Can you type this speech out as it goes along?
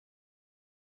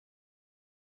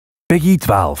Peggy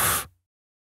 12.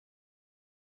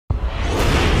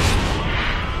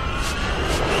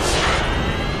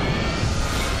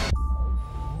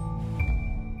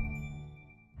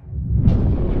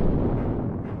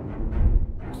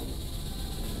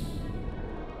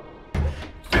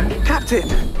 Captain!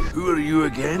 Who are you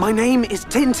again? My name is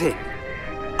Tintin.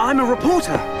 I'm a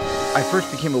reporter. I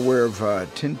first became aware of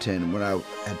Tintin when I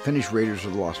had finished Raiders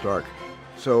of the Lost Ark.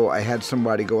 So I had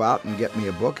somebody go out and get me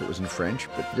a book. It was in French,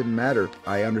 but it didn't matter.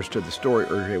 I understood the story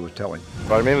Hergé was telling.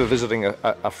 I remember visiting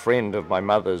a friend of my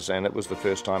mother's, and it was the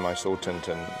first time I saw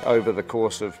Tintin. Over the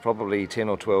course of probably 10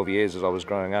 or 12 years as I was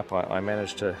growing up, I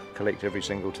managed to collect every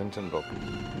single Tintin book.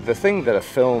 The thing that a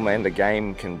film and a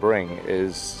game can bring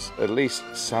is at least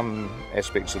some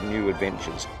aspects of new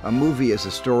adventures. A movie is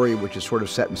a story which is sort of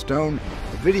set in stone.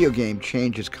 A video game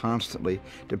changes constantly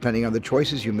depending on the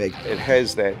choices you make. It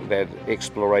has that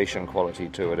exploration quality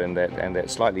to it, and that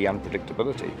slightly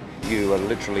unpredictability. You are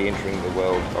literally entering the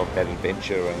world of that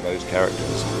adventure and those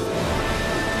characters.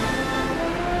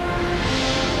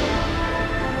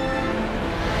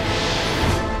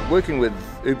 Working with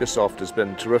Ubisoft has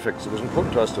been terrific. It was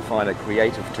important to us to find a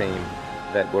creative team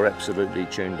that were absolutely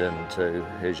tuned in to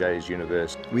Hergé's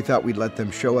universe. We thought we'd let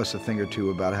them show us a thing or two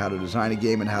about how to design a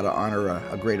game and how to honor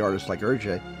a great artist like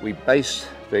Hergé. We base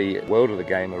the world of the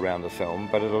game around the film,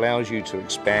 but it allows you to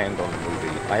expand on the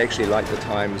movie. I actually like the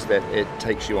times that it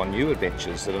takes you on new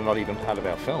adventures that are not even part of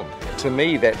our film. To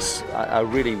me, that's a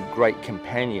really great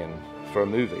companion for a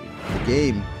movie. The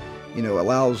game,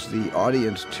 allows the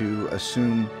audience to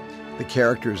assume the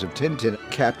characters of Tintin,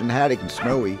 Captain Haddock and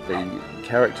Snowy. The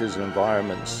characters and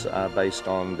environments are based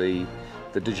on the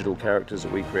digital characters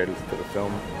that we created for the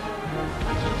film.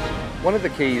 One of the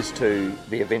keys to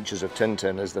the adventures of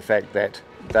Tintin is the fact that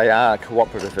they are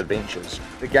cooperative adventures.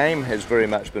 The game has very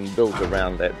much been built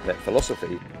around that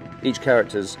philosophy. Each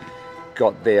character's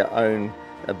got their own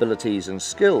abilities and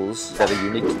skills that are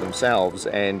unique to themselves,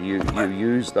 and you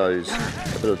use those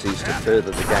abilities to further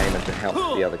the game and to help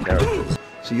the other characters.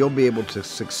 So you'll be able to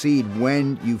succeed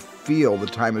when you feel the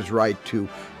time is right to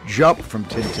jump from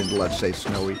Tintin to, let's say,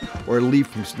 Snowy, or leap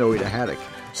from Snowy to Haddock.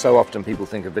 So often people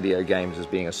think of video games as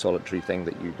being a solitary thing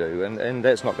that you do, and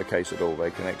that's not the case at all. They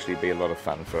can actually be a lot of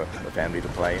fun for a family to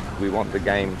play. We want the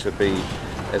game to be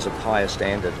as a high a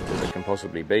standard as it can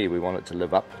possibly be. We want it to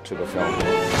live up to the film. You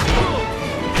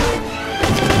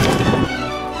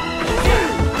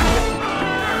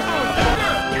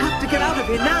have to get out of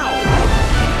here now!